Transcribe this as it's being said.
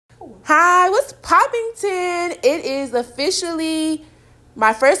Hi, what's Poppington? It is officially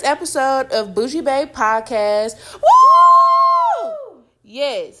my first episode of Bougie Babe Podcast. Woo!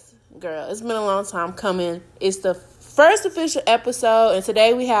 Yes, girl, it's been a long time coming. It's the first official episode, and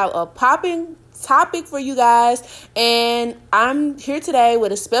today we have a popping topic for you guys. And I'm here today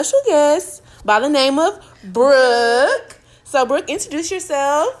with a special guest by the name of Brooke. So, Brooke, introduce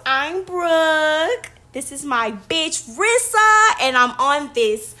yourself. I'm Brooke. This is my bitch, Rissa, and I'm on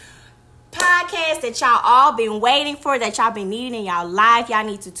this podcast that y'all all been waiting for, that y'all been needing in y'all life. Y'all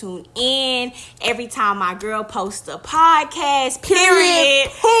need to tune in every time my girl posts a podcast, period.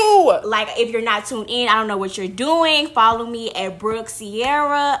 Like, if you're not tuned in, I don't know what you're doing. Follow me at Brooke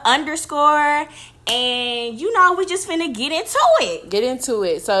Sierra _ and, we just finna get into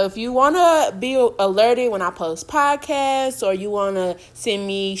it. So if you want to be alerted when I post podcasts, or you want to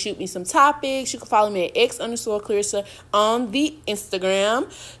shoot me some topics, you can follow me at X_Clarissa on the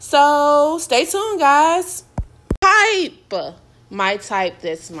Instagram. So stay tuned, guys. Type. My type,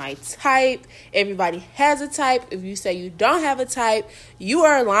 that's my type. Everybody has a type. If you say you don't have a type, you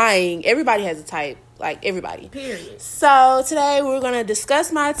are lying. Everybody has a type. Like, everybody. Period. So today we're going to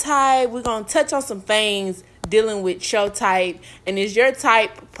discuss my type. We're going to touch on some things dealing with your type. And is your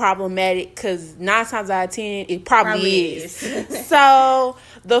type problematic? Because 9 times out of 10, it probably is. So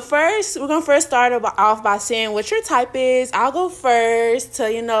we're going to first start off by saying what your type is. I'll go first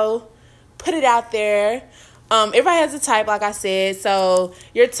to, put it out there. Everybody has a type, like I said. So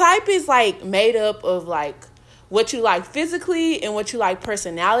your type is, made up of, what you like physically and what you like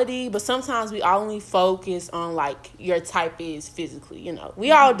personality, but sometimes we only focus on your type is physically.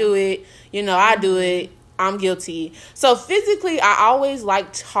 We all do it. I do it. I'm guilty. So physically, I always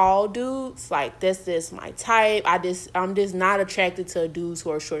like tall dudes. That's just my type. I'm just not attracted to dudes who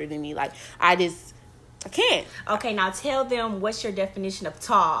are shorter than me. I can't. Okay, now tell them what's your definition of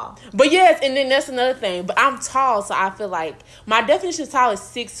tall. But yes, and then that's another thing. But I'm tall, so I feel like my definition of tall is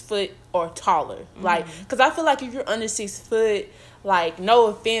 6 foot or taller. Because I feel like if you're under 6 foot, no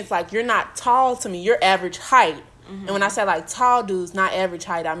offense, you're not tall to me. You're average height. And when I say tall dudes, not average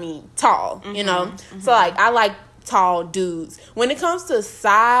height, I mean tall. So I like tall dudes. When it comes to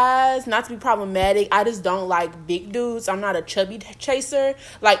size, not to be problematic, I just don't like big dudes. I'm not a chubby chaser.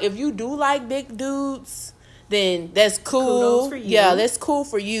 If you do like big dudes, then that's cool. Kudos for you. Yeah, that's cool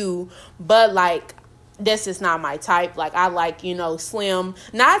for you. But that's just not my type. I like, slim,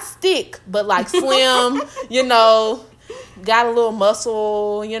 not thick, but slim, got a little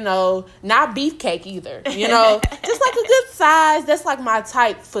muscle, not beefcake either, just a good size. That's my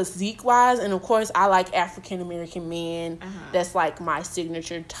type physique wise. And of course I like African American men. That's my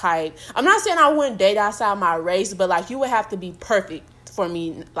signature type. I'm not saying I wouldn't date outside my race, but you would have to be perfect for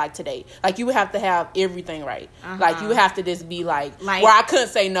me today. You would have to have everything right. You would have to just be where I couldn't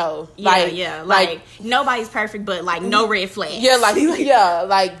say no. Nobody's perfect, but no red flags.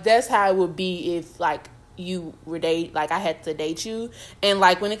 Yeah, that's how it would be if you were I had to date you. And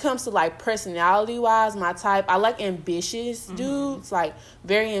when it comes to personality wise, my type, I like ambitious dudes,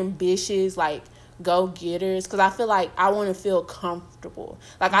 very ambitious, go-getters, because I feel I want to feel comfortable.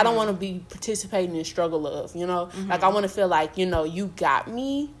 I don't want to be participating in struggle love, I want to feel you got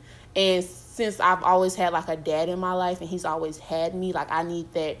me. And since I've always had a dad in my life and he's always had me, I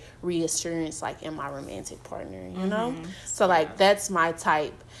need that reassurance in my romantic partner, So that's my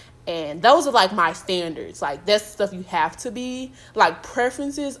type. And those are my standards. That's stuff you have to be.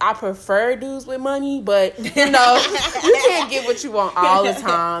 Preferences, I prefer dudes with money, but you can't get what you want all the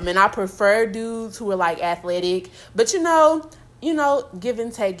time. And I prefer dudes who are athletic, but give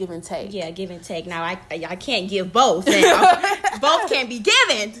and take. Yeah, give and take. Now I can't give both now. Both can be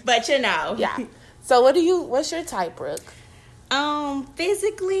given, but Yeah. So what's your type, Brooke?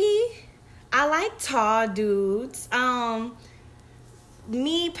 Physically, I like tall dudes.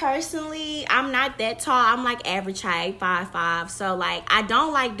 Me personally, I'm not that tall. I'm average height, 5'5". So I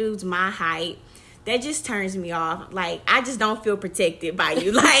don't like dudes my height. That just turns me off. I just don't feel protected by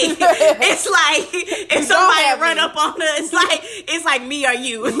you. It's if somebody run up on us, it's me or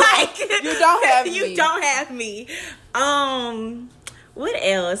you. You don't have me. You don't have me. What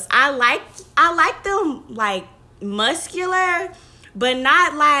else? I like them muscular, but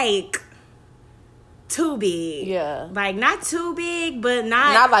not too big. Yeah. Not too big, but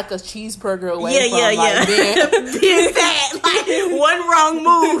not a cheeseburger away from being fat. One wrong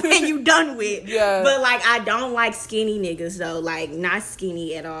move and you done with. Yeah. But I don't like skinny niggas though. Not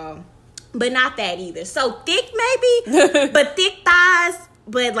skinny at all. But not that either. So thick maybe, but thick thighs,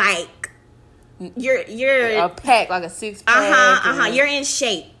 but you're a pack, a 6-pack. You're in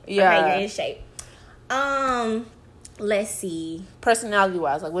shape. Yeah. Okay, you're in shape. Let's see. Personality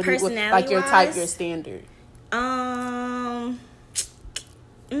wise, like what like your type, your standard.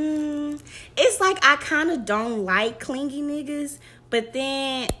 It's like I kind of don't like clingy niggas, but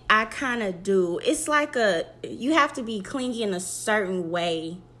then I kind of do. It's like you have to be clingy in a certain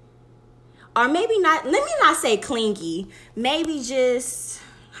way. Or maybe not, let me not say clingy. Maybe just,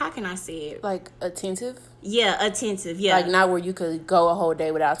 how can I say it? Like attentive? Yeah, attentive, yeah. Like not where you could go a whole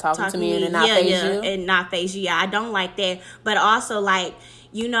day without talking to me and then not face you? And not face you. Yeah, I don't like that. But also, like,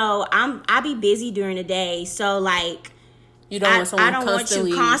 you know, I be busy during the day. So, like, you don't want someone I don't want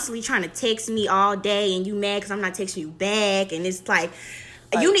you constantly trying to text me all day and you mad because I'm not texting you back. And it's like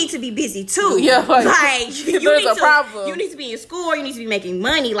you need to be busy too. Yeah, like there's a problem. You need to be in school or you need to be making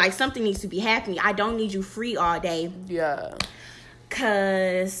money. Like something needs to be happening. I don't need you free all day. Yeah.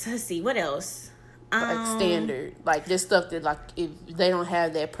 Cause let's see, what else? Like standard, like this stuff that like if they don't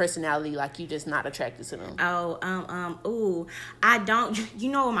have that personality, like you just not attracted to them. I don't. You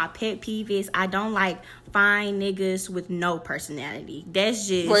know what my pet peeve is? I don't like fine niggas with no personality. That's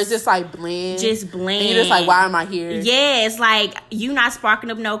just where it's just like bland, just bland. And you're just like, why am I here? Yeah, it's like you not sparking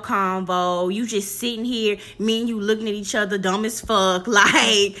up no convo. You just sitting here, me and you looking at each other, dumb as fuck.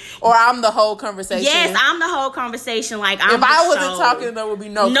 Like, or I'm the whole conversation. Yes, I'm the whole conversation. Like, if I wasn't talking, there would be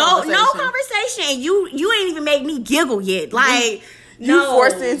no conversation. You ain't even make me giggle yet. Like, you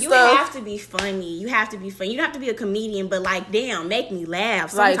forcing stuff. You have to be funny. You have to be funny. You don't have to be a comedian, but like, damn, make me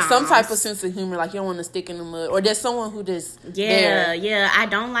laugh sometimes. Like some type of sense of humor. Like you don't want to stick in the mud. Or there's someone who just yeah. I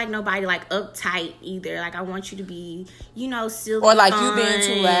don't like nobody like uptight either. Like I want you to be, you know, silly. Or like you being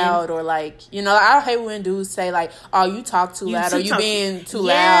too loud. Or like, you know, I hate when dudes say like, oh, you talk too loud. Or you being too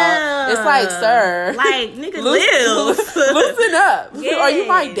loud. It's like, sir, like nigga, listen up. Yes. Are you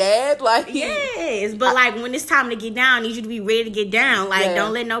my dad? Like yes, but like when it's time to get down, I need you to be ready to get down. Like,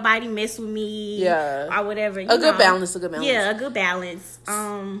 don't let nobody mess with me. Yeah. Or whatever. A good balance. Yeah, a good balance.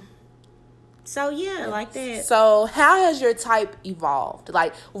 So, yeah, like that. So, how has your type evolved?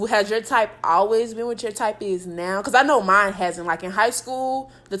 Like, has your type always been what your type is now? Because I know mine hasn't. Like, in high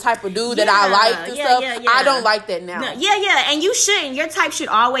school, the type of dude that I liked and stuff, I don't like that now. No, yeah. And you shouldn't. Your type should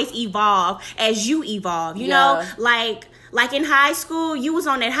always evolve as you evolve. You know? Like in high school, you was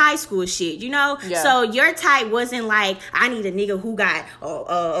on that high school shit, you know? Yeah. So your type wasn't like, I need a nigga who got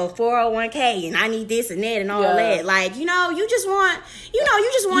a 401k and I need this and that and all that. Like, you know, you just want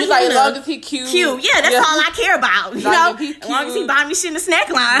like, as long as he cute. Yeah, that's all I care about. You know? As long as he buy me shit in the snack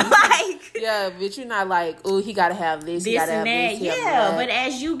line. Like, yeah, but you're not like, oh, he gotta have this, he gotta have this. Yeah, but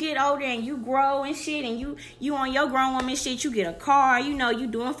as you get older and you grow and shit and you on your grown woman shit, you get a car, you know, you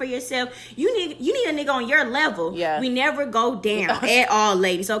doing for yourself. You need a nigga on your level. Yeah. We never go down at all,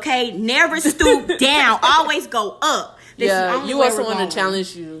 ladies, okay? Never stoop down. Always go up. You want someone to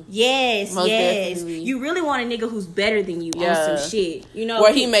challenge you. Yes. Definitely. You really want a nigga who's better than you on some shit. You know,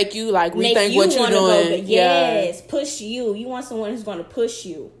 where he make you like rethink what you're doing. Yes, push you. You want someone who's going to push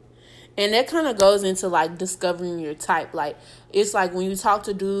you. And that kind of goes into like discovering your type. Like it's like when you talk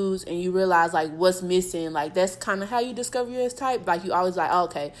to dudes and you realize like what's missing, like that's kind of how you discover your type. Like you always like, oh,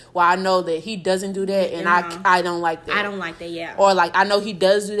 okay, well I know that he doesn't do that and I don't like that. I don't like that, yeah. Or like I know he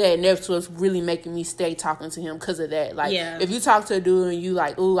does do that and that's what's really making me stay talking to him because of that. Like if you talk to a dude and you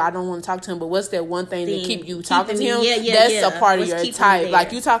like, ooh, I don't want to talk to him, but what's that one thing that keep you talking to him? That's a part of your type.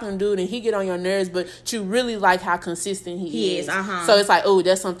 Like you talking to a dude and he get on your nerves, but you really like how consistent he is. So it's like, oh,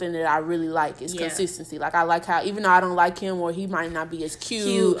 that's something that I really like is consistency. Like I like how even though I don't like him or he might not be as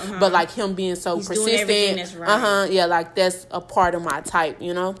cute. But like him being so persistent, doing everything that's right. Yeah, like that's a part of my type,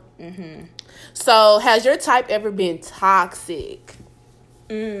 you know. So has your type ever been toxic?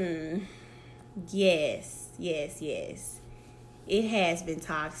 Yes. It has been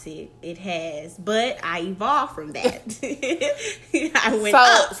toxic. It has, but I evolved from that. I went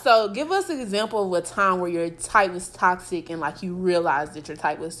up. So give us an example of a time where your type was toxic and like you realized that your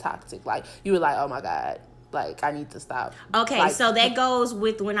type was toxic. Like you were like, oh my God, like I need to stop. Okay, like, so that goes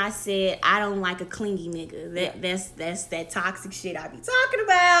with when I said I don't like a clingy nigga. That's that toxic shit I be talking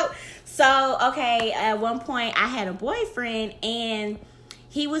about. So okay, at one point I had a boyfriend and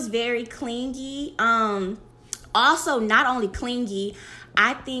he was very clingy. Also, not only clingy,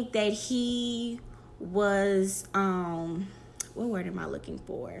 I think that he was, what word am I looking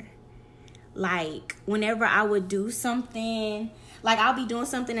for? Like, whenever I would do something, like I'll be doing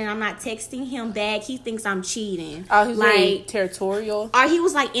something and I'm not texting him back, he thinks I'm cheating. Oh, he's like very territorial? Or he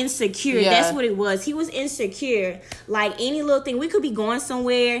was like insecure. Yeah. That's what it was. He was insecure. Like any little thing, we could be going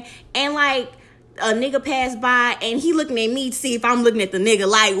somewhere and like, a nigga passed by and he looking at me to see if I'm looking at the nigga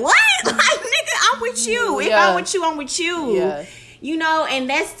like, what? Like, nigga, I'm with you. If I'm with you, I'm with you. Yeah. You know, and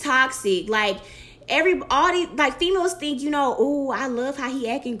that's toxic. Like, all these like females think, oh, I love how he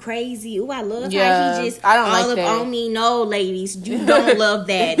acting crazy. Oh, I love Yeah, how he just I don't all like up that. on me. No, ladies, you don't love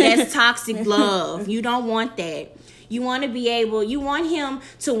that. That's toxic love. You don't want that. You want to be able. You want him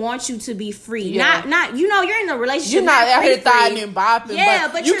to want you to be free. Yeah. Not. You're in a relationship. You're not out here free. thotting and bopping. Yeah,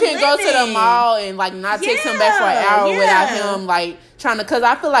 but but you you're can go to the living. mall and like not text him back for an hour without him like trying to. Because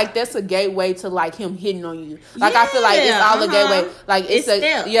I feel like that's a gateway to like him hitting on you. Like I feel like it's all a gateway. Like it's a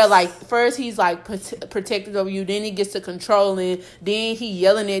steps. like first he's like protective of you, then he gets to controlling, then he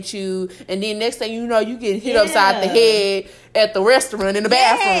yelling at you, and then next thing you know you get hit upside the head at the restaurant in the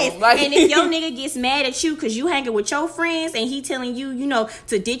bathroom. Like, and if your nigga gets mad at you because you hanging with your friends and he telling you,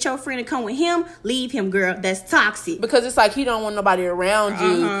 to ditch your friend and come with him, leave him, girl. That's toxic. Because it's like he don't want nobody around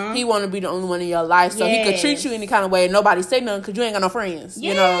you. He want to be the only one in your life, so he could treat you any kind of way and nobody say nothing because you ain't got no friends.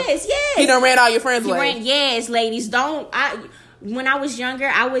 Yes. He done ran all your friends away. Yes, ladies, when I was younger,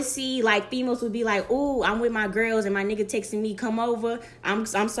 I would see like females would be like, "Oh, I'm with my girls," and my nigga texting me, "Come over." I'm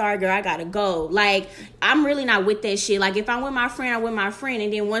sorry, girl, I gotta go. Like, I'm really not with that shit. Like, if I'm with my friend, I'm with my friend,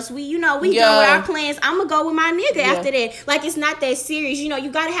 and then once we done with our plans, I'm gonna go with my nigga after that. Like, it's not that serious.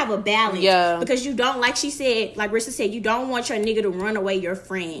 You gotta have a balance. Yeah. Because you don't, like she said, like Rissa said, you don't want your nigga to run away your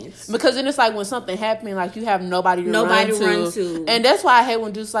friends. Because then it's like when something happened, like you have nobody to run to. And that's why I hate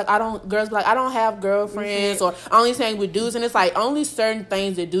when dudes like girls be like, I don't have girlfriends or I only hang with dudes, and it's like only certain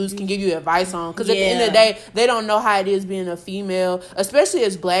things that dudes can give you advice on, because at the end of the day they don't know how it is being a female, especially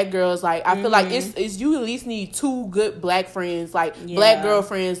as black girls. Like I feel like it's you at least need 2 good black friends, like black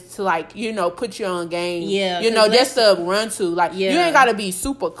girlfriends to like put you on game, just to run to. Like you ain't gotta be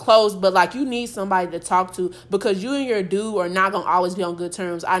super close, but like you need somebody to talk to, because you and your dude are not gonna always be on good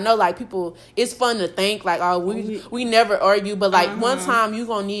terms. I know like people, it's fun to think like, oh, we never argue, but like one time you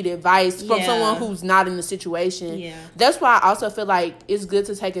gonna need advice from someone who's not in the situation. That's why I also feel like it's good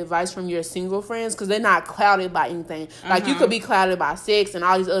to take advice from your single friends, because they're not clouded by anything. Like you could be clouded by sex and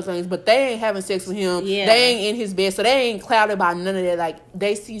all these other things, but they ain't having sex with him. They ain't in his bed, so they ain't clouded by none of that. Like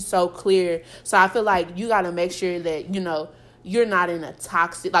they see so clear. So I feel like you got to make sure that you're not in a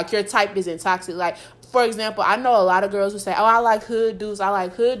toxic, like your type isn't toxic. Like for example, I know a lot of girls who say, oh, I like hood dudes.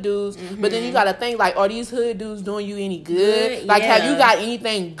 But then you got to think, like, are these hood dudes doing you any good? Like, have you got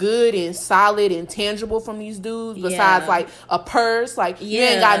anything good and solid and tangible from these dudes besides, like, a purse? Like, you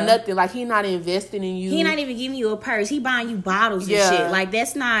ain't got nothing. Like, he not investing in you. He not even giving you a purse. He buying you bottles and shit. Like,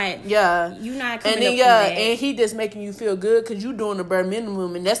 that's not... You not coming up from that. And he just making you feel good because you doing the bare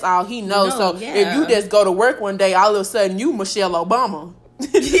minimum, and that's all he knows. If you just go to work one day, all of a sudden, you Michelle Obama.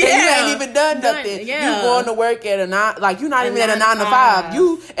 And you ain't even done nothing. You going to work at a 9, like you not even at a 9 to 5.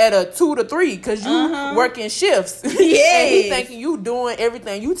 You at a 2 to 3 because you working shifts. And he thinking you doing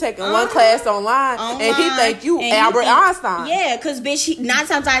everything. You taking one class online, and he think you Albert Einstein. Yeah, because bitch, 9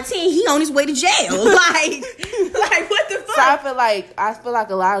 times out of 10, he on his way to jail. like what the fuck? So I feel like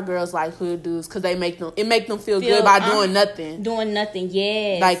a lot of girls like hood dudes because it make them feel good by doing nothing. Doing nothing,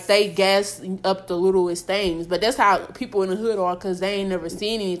 yes. Like they gas up the littlest things, but that's how people in the hood are, because they ain't never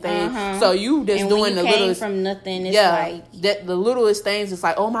seen anything. So you just doing the littlest from nothing. It's like that the littlest things. It's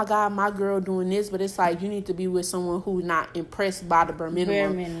like, oh my god, my girl doing this, but it's like you need to be with someone who's not impressed by the bare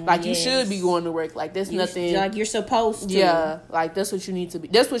minimum. Like you should be going to work. Like there's nothing like you're supposed to. Yeah, like that's what you need to be.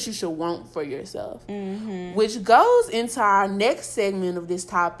 That's what you should want for yourself. Which goes into our next segment of this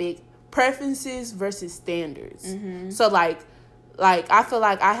topic: preferences versus standards. So like I feel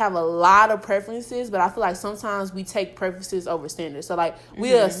like I have a lot of preferences, but I feel like sometimes we take preferences over standards. So like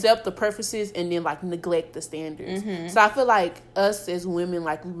we accept the preferences and then like neglect the standards. So I feel like us as women,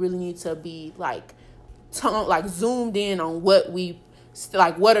 like we really need to be like zoomed in on what we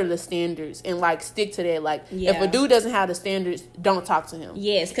like, what are the standards, and like stick to that. Like if a dude doesn't have the standards, don't talk to him.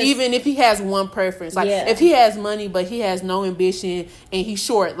 Even if he has one preference, like if he has money but he has no ambition and he's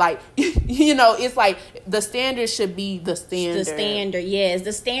short, like it's like the standard should be the standard. The standard, yes.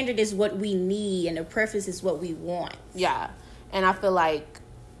 The standard is what we need, and the preference is what we want. And I feel like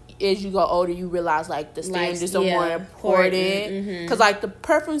as you go older, you realize like the standards are more important, because like the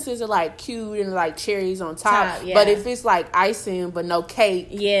preferences are like cute and like cherries on top, but if it's like icing but no cake,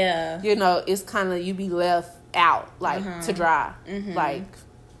 it's kind of, you be left out like to dry, like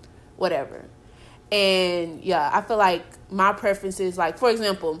whatever. And I feel like my preferences, like, for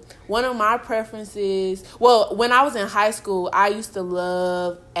example, one of my preferences, well, when I was in high school, I used to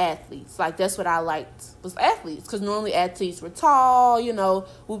love athletes. Like, that's what I liked, was athletes, because normally athletes were tall, you know,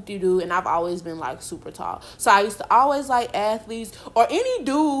 whoop-de-doo, and I've always been, like, super tall. So I used to always like athletes, or any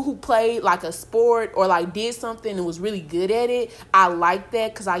dude who played, like, a sport, or, like, did something and was really good at it. I liked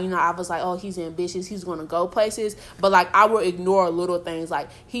that, because I was like, oh, he's ambitious, he's going to go places, but, like, I would ignore little things, like,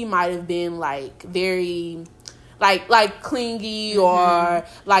 he might have been, like, very... Like clingy or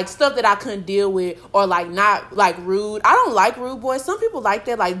like stuff that I couldn't deal with, or like not like rude. I don't like rude boys. Some people like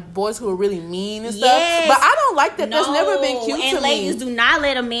that, like boys who are really mean and stuff. Yes. But I don't like that. No. That's never been cute to me. And ladies, do not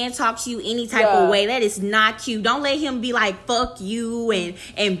let a man talk to you any type of way. That is not cute. Don't let him be like fuck you and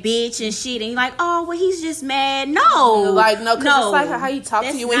bitch and shit. And you're like, oh well, he's just mad. No, like no, because it's like how he talks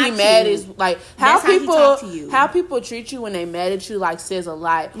to you when he cute. mad is like how That's people how people treat you when they mad at you like says a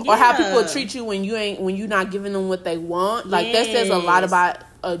lot, or how people treat you when you're not giving them what they want. Like, that says a lot about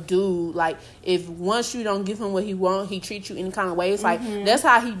a dude. Like, if once you don't give him what he want, he treats you any kind of way. It's like, that's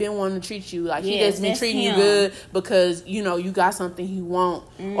how he been wanting to treat you. Like, he just been treating you good because, you know, you got something he want.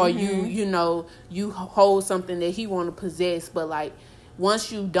 Or you know, you hold something that he want to possess. But, like,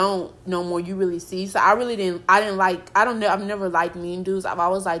 once you don't no more, you really see. So I've never liked mean dudes. I've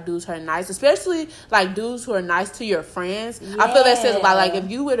always liked dudes who are nice, especially like dudes who are nice to your friends. I feel that says a lot. Like,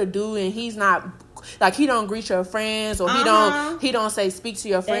 if you with a dude and he's not, like, he don't greet your friends, or he don't say speak to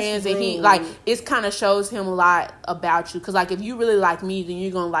your friends, and he like, it kind of shows him a lot about you. Because like, if you really like me, then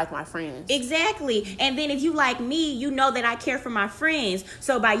you're gonna like my friends. Exactly. And then if you like me, you know that I care for my friends.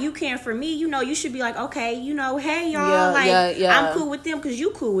 So by you caring for me, you know, you should be like, okay, you know, hey y'all, I'm cool with them because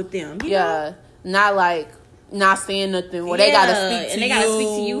you cool with them. You know? Not like not saying nothing where they gotta speak to you. And they gotta speak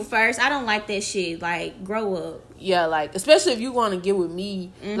to you first. I don't like that shit. Like, grow up. Yeah, like, especially if you want to get with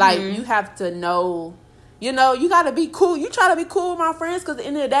me, like, you have to know, you know, you got to be cool. You try to be cool with my friends, because at the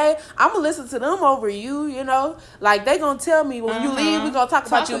end of the day, I'm going to listen to them over you, you know. Like, they going to tell me when you leave, we going to talk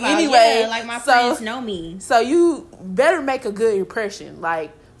about you anyway. Yeah, like, my friends know me. So you better make a good impression,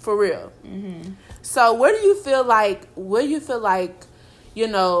 like, for real. So where do you feel like, you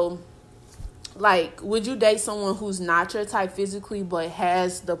know, like, would you date someone who's not your type physically but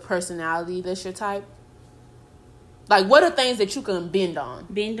has the personality that's your type? Like, what are things that you can bend on?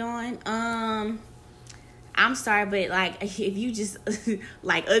 I'm sorry, but like, if you just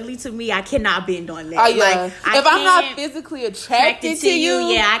like ugly to me, I cannot bend on that. Oh yeah. Like, if I'm not physically attracted to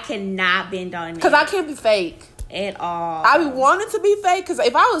you, yeah, I cannot bend on that. Because I can't be fake at all. I be wanting to be fake, because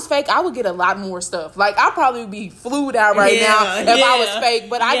if I was fake, I would get a lot more stuff. Like, I'd probably be flued out now if I was fake,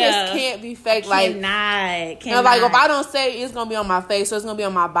 but I just can't be fake. Cannot. And like, if I don't say it, it's gonna be on my face, or it's gonna be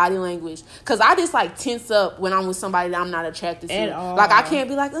on my body language, because I just like tense up when I'm with somebody that I'm not attracted to at all. Like, I can't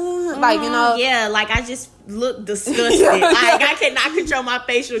be like, like, you know, like, I just look disgusted. Like, I cannot control my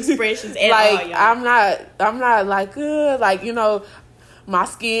facial expressions at all, y'all. I'm not like, you know, my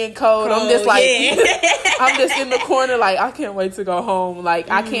skin cold. I'm just like, I'm just in the corner, like, I can't wait to go home. Like,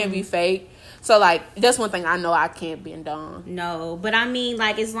 I can't be fake. So, like, that's one thing I know I can't bend on. No, but I mean,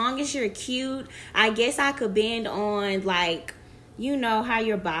 like, as long as you're cute, I guess I could bend on, like, you know, how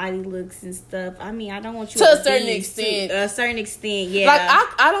your body looks and stuff. I mean, I don't want you to a certain extent. A certain extent, yeah. Like,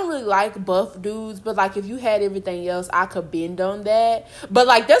 I don't really like buff dudes, but, like, if you had everything else, I could bend on that. But,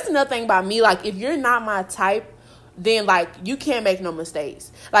 like, that's another thing about me. Like, if you're not my type, then, like, you can't make no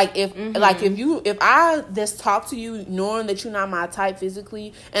mistakes. Like, if I just talk to you knowing that you're not my type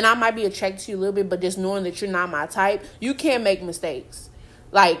physically, and I might be attracted to you a little bit, but just knowing that you're not my type, you can't make mistakes.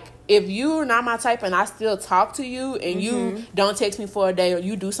 Like, if you're not my type and I still talk to you and you don't text me for a day, or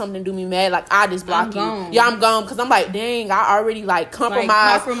you do something to do me mad, like, I just block you. Yeah, I'm gone, because I'm like, dang, I already like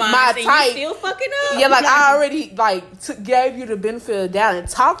compromised my type. You still fucking up. Yeah, like, I already like gave you the benefit of the doubt and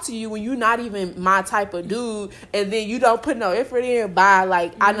talk to you when you're not even my type of dude, and then you don't put no effort in. By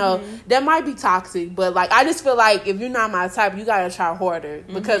like, I know that might be toxic, but like, I just feel like if you're not my type, you gotta try harder,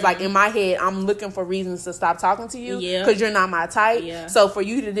 because like, in my head, I'm looking for reasons to stop talking to you because you're not my type. Yeah. So for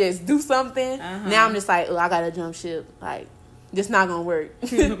you to just do something, now I'm just like, I gotta jump ship. Like, this not gonna work.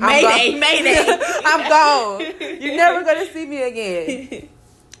 Mayday. I'm gone. You're never gonna see me again.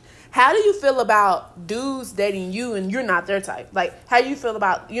 How do you feel about dudes dating you and you're not their type? Like, how do you feel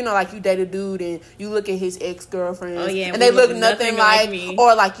about, you know, like, you date a dude and you look at his ex-girlfriends and they look nothing like me,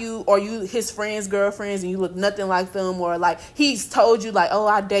 or like you his friends' girlfriends and you look nothing like them, or like he's told you like, oh,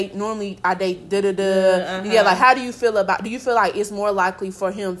 I date da-da-da. Yeah, like, how do you feel about, do you feel like it's more likely for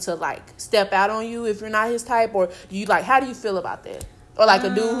him to like step out on you if you're not his type, or do you like, how do you feel about that? Or like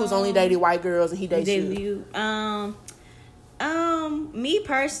a dude who's only dated white girls and he dates you? Me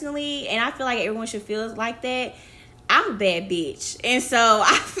personally, and I feel like everyone should feel like that, I'm a bad bitch. And so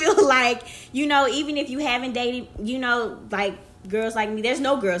I feel like, you know, even if you haven't dated, you know, like girls like me, there's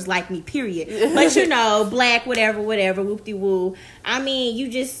no girls like me, period. But you know, black, whatever, whoop-de-woo. I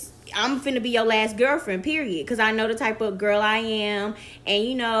mean, I'm finna be your last girlfriend, period. Because I know the type of girl I am. And,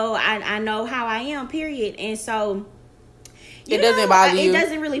 you know, I know how I am, period. And so... It doesn't bother you. It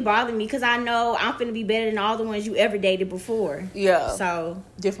doesn't really bother me because I know I'm finna be better than all the ones you ever dated before. Yeah. So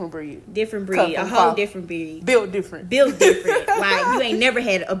different breed. A whole different breed. Built different. Like you ain't never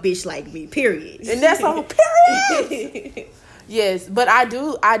had a bitch like me. Period. And that's on period. Yes, but I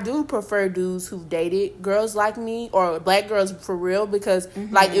do prefer dudes who've dated girls like me or black girls for real because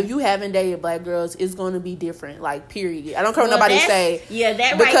like if you haven't dated black girls, it's going to be different. Like period. I don't care what nobody say. Yeah,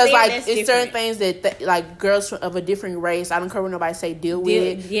 that because right there, like that's it's different. certain things that like girls of a different race. I don't care what nobody say. Deal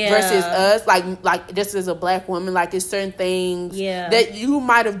with it yeah. versus us. Like just as a black woman, like it's certain things that you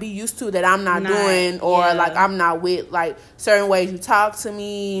might be used to that I'm not doing or like I'm not with. Like certain ways you talk to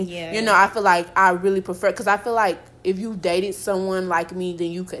me. Yeah. You know, I feel like I really prefer because I feel like. If you dated someone like me,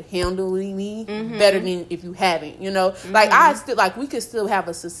 then you could handle me better than if you haven't, you know? Like, we could still have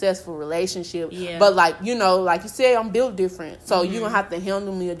a successful relationship. Yeah. But, like, you know, like you said, I'm built different. So, you're going to have to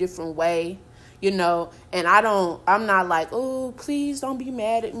handle me a different way, you know? And I'm not like, oh, please don't be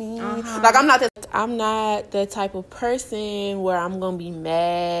mad at me. Like, I'm not that type of person where I'm going to be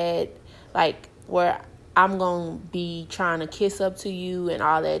mad, like, where I'm going to be trying to kiss up to you and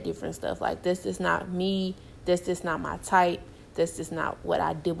all that different stuff. Like, this is not me. That's just not my type. That's just not what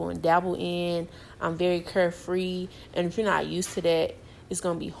I dibble and dabble in. I'm very carefree. And if you're not used to that, it's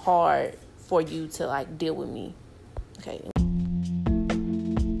going to be hard for you to, like, deal with me. Okay.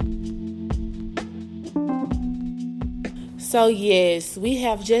 So, yes, we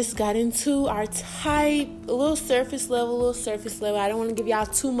have just got into our type. A little surface level. I don't want to give y'all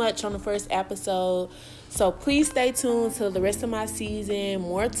too much on the first episode. So, please stay tuned to the rest of my season.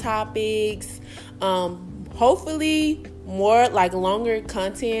 More topics. Hopefully more like longer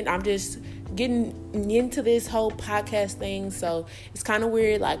content. I'm just getting into this whole podcast thing, so it's kind of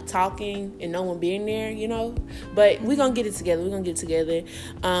weird like talking and no one being there, you know, but we're gonna get it together.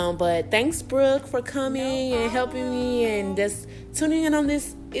 But thanks, Brooke, for coming and helping me and just tuning in on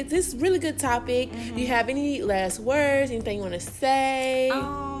this really good topic. Do you have any last words, anything you want to say?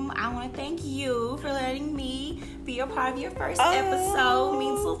 I want to thank you for letting me be a part of your first episode. It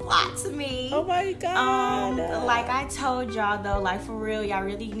means a lot to me. Oh my God. Like I told y'all though, like for real, y'all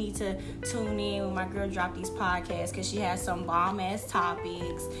really need to tune in when my girl drop these podcasts because she has some bomb ass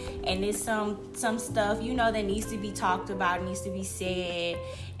topics and there's some stuff, you know, that needs to be talked about, needs to be said.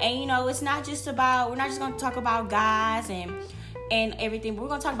 And you know, we're not just going to talk about guys and everything, but we're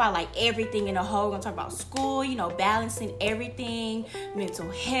gonna talk about like everything in a whole. We're gonna talk about school, you know, balancing everything, mental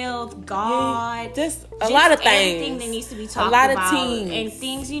health, God, just a lot of things, everything that needs to be talked about, and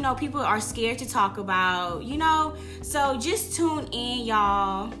things, you know, people are scared to talk about, you know. So just tune in,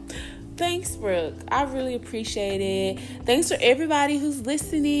 y'all. Thanks, Brooke. I really appreciate it. Thanks for everybody who's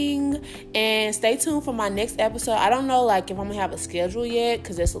listening. And stay tuned for my next episode. I don't know, like, if I'm going to have a schedule yet,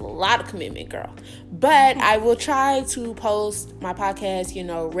 because there's a lot of commitment, girl. But I will try to post my podcast, you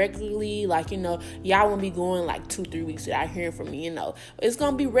know, regularly. Like, you know, y'all won't be going, like, 2-3 weeks without hearing from me, you know. It's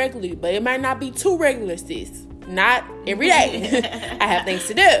going to be regularly, but it might not be too regular, sis. Not every day. I have things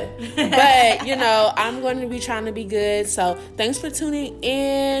to do. But, you know, I'm going to be trying to be good. So, thanks for tuning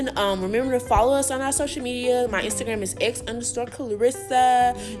in. Remember to follow us on our social media. My Instagram is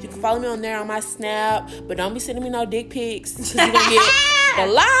x_Clarissa. You can follow me on there on my Snap. But don't be sending me no dick pics. Because you're going to get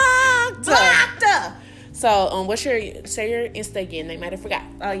blocked. So, say your Insta again. They might have forgot.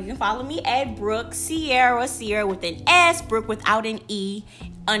 You can follow me at Brooke Sierra with an S, Brooke without an E,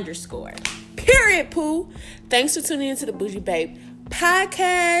 _. Period, Pooh. Thanks for tuning into the Bougie Babe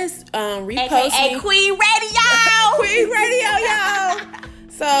podcast. Repost AKA Queen Radio. Queen Radio, y'all.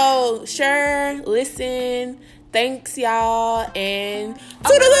 So, share, listen. Thanks, y'all. And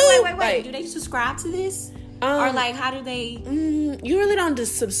wait. Do they subscribe to this? Or like, how do they? You really don't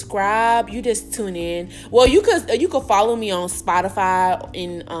just subscribe. You just tune in. Well, you could follow me on Spotify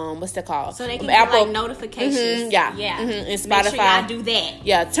in what's that called? So they can Apple. get like notifications. Yeah. And Spotify. Make sure y'all do that.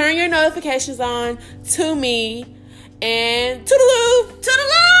 Yeah, turn your notifications on to me and toodaloo.